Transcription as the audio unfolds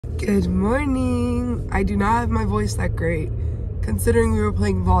Good morning. I do not have my voice that great considering we were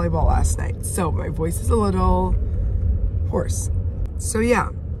playing volleyball last night, so my voice is a little hoarse. So yeah,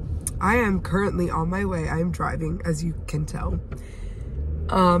 I am currently on my way. I am driving, as you can tell.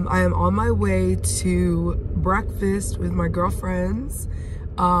 I am on my way to breakfast with my girlfriends.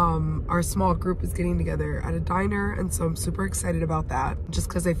 Our small group is getting together at a diner, and so I'm super excited about that, just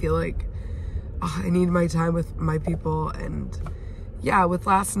because I feel like I need my time with my people. And yeah, with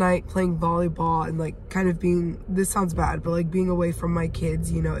last night playing volleyball and like kind of being, this sounds bad, but like being away from my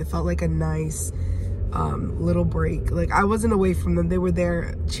kids, you know, it felt like a nice little break. Like I wasn't away from them, they were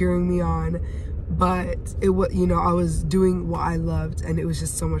there cheering me on, but it was, you know, I was doing what I loved, and it was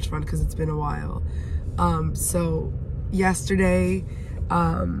just so much fun because it's been a while. So yesterday,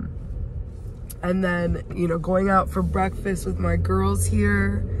 and then, you know, going out for breakfast with my girls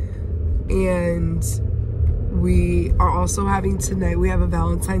here, and we are also having tonight, we have a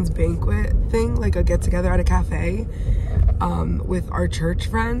Valentine's banquet thing, like a get together at a cafe with our church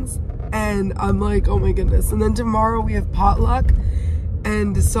friends, and I'm like, oh my goodness. And then tomorrow we have potluck,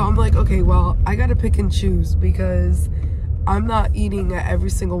 and so I'm like, okay, well, I gotta pick and choose because I'm not eating at every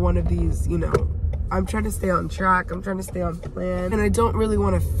single one of these, you know. I'm trying to stay on track, I'm trying to stay on plan, and I don't really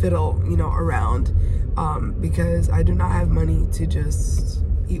want to fiddle, you know, around because I do not have money to just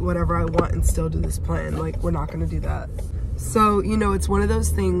eat whatever I want and still do this plan. Like, we're not gonna do that. So, you know, it's one of those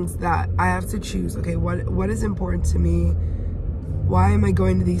things that I have to choose. Okay, what is important to me? Why am I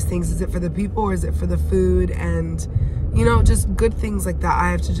going to these things? Is it for the people or is it for the food? And, you know, just good things like that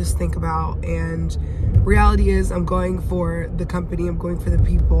I have to just think about. And reality is, I'm going for the company, I'm going for the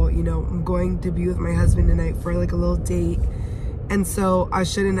people, you know, I'm going to be with my husband tonight for like a little date. And so I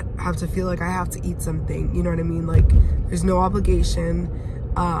shouldn't have to feel like I have to eat something, you know what I mean? Like, there's no obligation.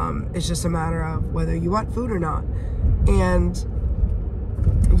 It's just a matter of whether you want food or not. And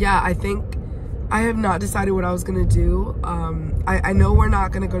yeah, I think I have not decided what I was gonna do. I know we're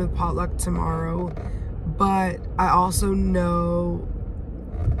not gonna go to the potluck tomorrow, but I also know,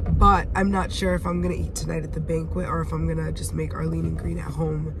 but I'm not sure if I'm gonna eat tonight at the banquet or if I'm gonna just make our lean and green at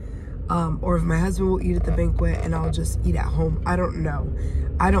home, or if my husband will eat at the banquet and I'll just eat at home. I don't know.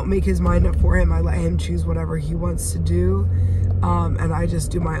 I don't make his mind up for him. I let him choose whatever he wants to do. And I just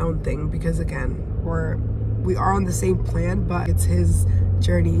do my own thing because, again, we are on the same plan, but it's his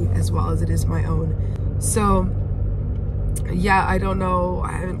journey as well as it is my own. So yeah, I don't know.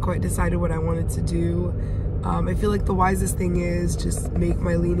 I haven't quite decided what I wanted to do. I feel like the wisest thing is just make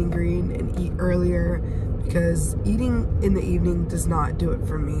my lean and green and eat earlier, because eating in the evening does not do it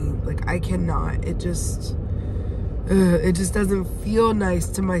for me. Like, I cannot. It just doesn't feel nice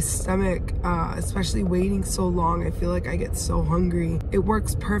to my stomach, especially waiting so long. I feel like I get so hungry. It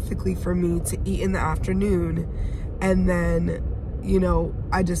works perfectly for me to eat in the afternoon, and then, you know,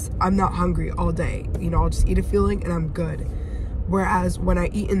 I'm not hungry all day. You know, I'll just eat a feeling and I'm good. Whereas when I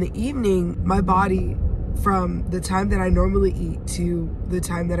eat in the evening, my body, from the time that I normally eat to the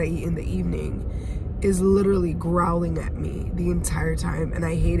time that I eat in the evening, is literally growling at me the entire time, and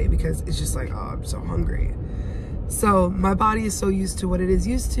I hate it because it's just like, oh, I'm so hungry. So my body is so used to what it is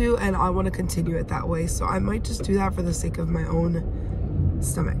used to, and I want to continue it that way. So I might just do that for the sake of my own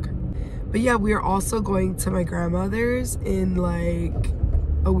stomach. But yeah, we are also going to my grandmother's in like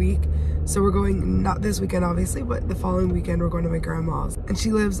a week. So we're going, not this weekend obviously, but the following weekend we're going to my grandma's. And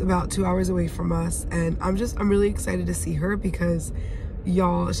she lives about 2 hours away from us. And I'm really excited to see her because,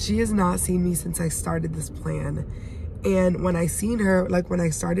 y'all, she has not seen me since I started this plan. And when I seen her, like when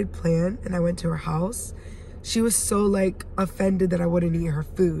I started plan and I went to her house, she was so like offended that I wouldn't eat her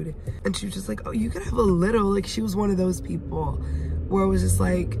food. And she was just like, oh, you could have a little. Like, she was one of those people where it was just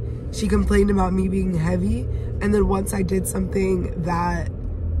like, she complained about me being heavy. And then once I did something that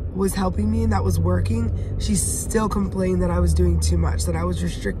was helping me and that was working, she still complained that I was doing too much, that I was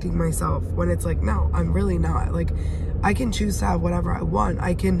restricting myself, when it's like, no, I'm really not. Like, I can choose to have whatever I want.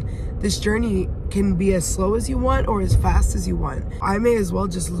 This journey can be as slow as you want or as fast as you want. I may as well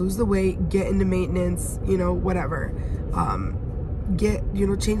just lose the weight, get into maintenance, you know, whatever.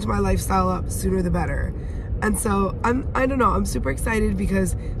 Change my lifestyle up sooner the better. And so I don't know, I'm super excited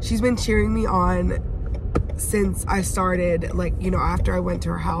because she's been cheering me on since I started. Like, you know, after I went to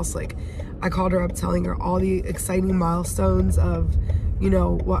her house, like, I called her up telling her all the exciting milestones of, you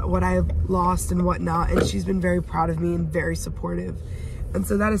know, what I have lost and whatnot, and she's been very proud of me and very supportive. And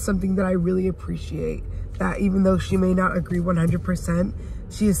so that is something that I really appreciate, that even though she may not agree 100%,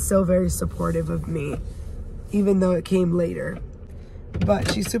 she is so very supportive of me, even though it came later.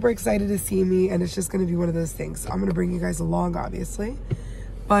 But she's super excited to see me, and it's just going to be one of those things. So I'm going to bring you guys along, obviously.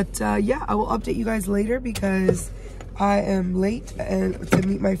 But yeah, I will update you guys later because I am late to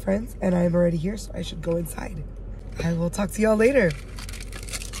meet my friends, and I am already here, so I should go inside. I will talk to y'all later.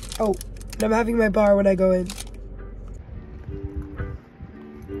 Oh, and I'm having my bar when I go in.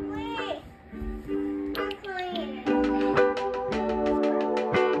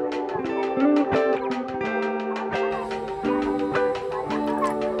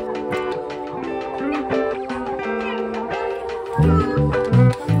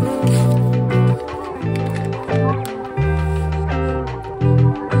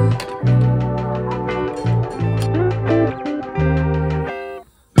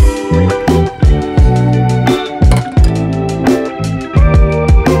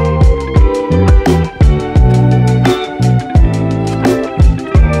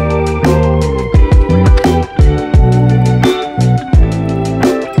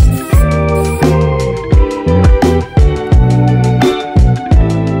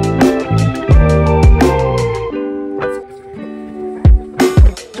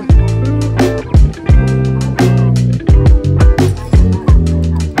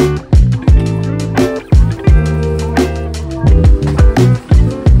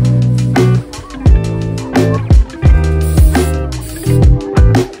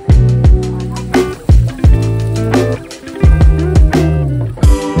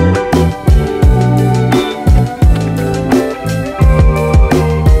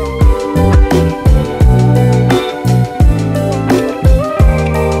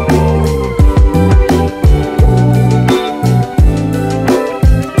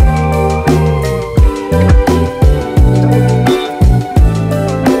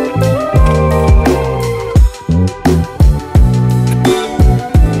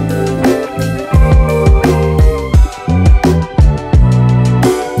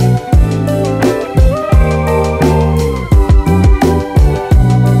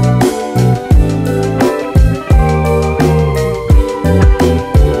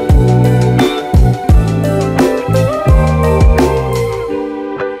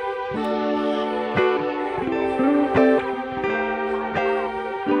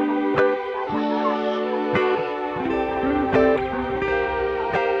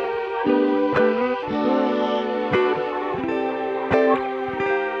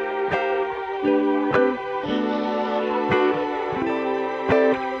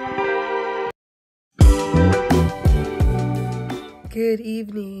 Good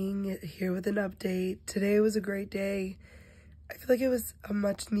evening, here with an update. Today was a great day. I feel like it was a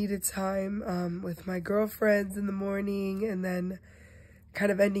much needed time with my girlfriends in the morning, and then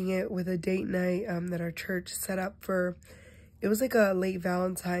kind of ending it with a date night that our church set up for. It was like a late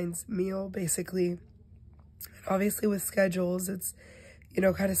Valentine's meal, basically. And obviously with schedules, it's, you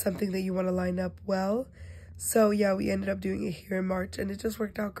know, kind of something that you want to line up well. So yeah, we ended up doing it here in March, and it just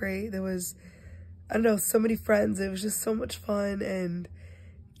worked out great. There was, I don't know, so many friends. It was just so much fun, and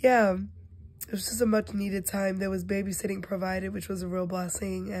yeah, it was just a much needed time. There was babysitting provided, which was a real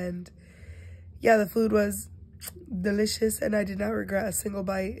blessing, and yeah, the food was delicious, and I did not regret a single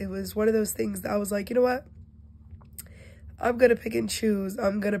bite. It was one of those things that I was like, you know what? I'm gonna pick and choose.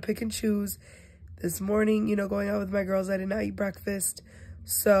 This morning, you know, going out with my girls, I did not eat breakfast.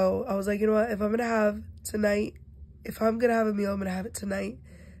 So I was like, you know what? If I'm gonna have a meal, I'm gonna have it tonight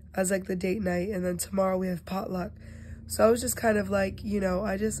as like the date night, and then tomorrow we have potluck. So I was just kind of like, you know,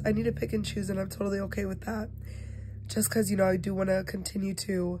 I need to pick and choose, and I'm totally okay with that. Just because, you know, I do want to continue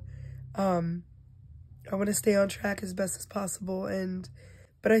to, I want to stay on track as best as possible,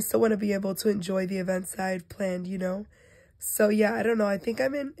 but I still want to be able to enjoy the events that I've planned, you know? So yeah, I don't know. I think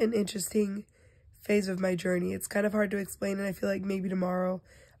I'm in an interesting phase of my journey. It's kind of hard to explain, and I feel like maybe tomorrow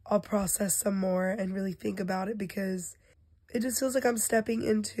I'll process some more and really think about it, because it just feels like I'm stepping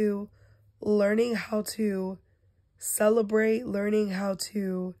into learning how to celebrate, learning how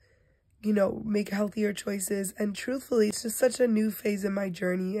to, you know, make healthier choices. And truthfully, it's just such a new phase in my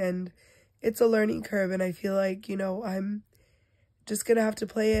journey, and it's a learning curve. And I feel like, you know, I'm just gonna have to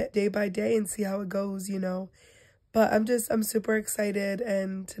play it day by day and see how it goes, you know. But I'm super excited,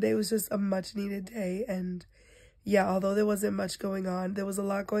 and today was just a much needed day. And yeah, although there wasn't much going on, there was a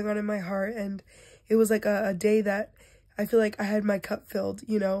lot going on in my heart, and it was like a day that I feel like I had my cup filled,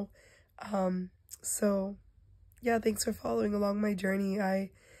 you know. So yeah, thanks for following along my journey. I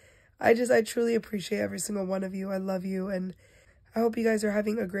truly appreciate every single one of you. I love you, and I hope you guys are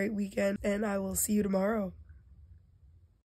having a great weekend, and I will see you tomorrow.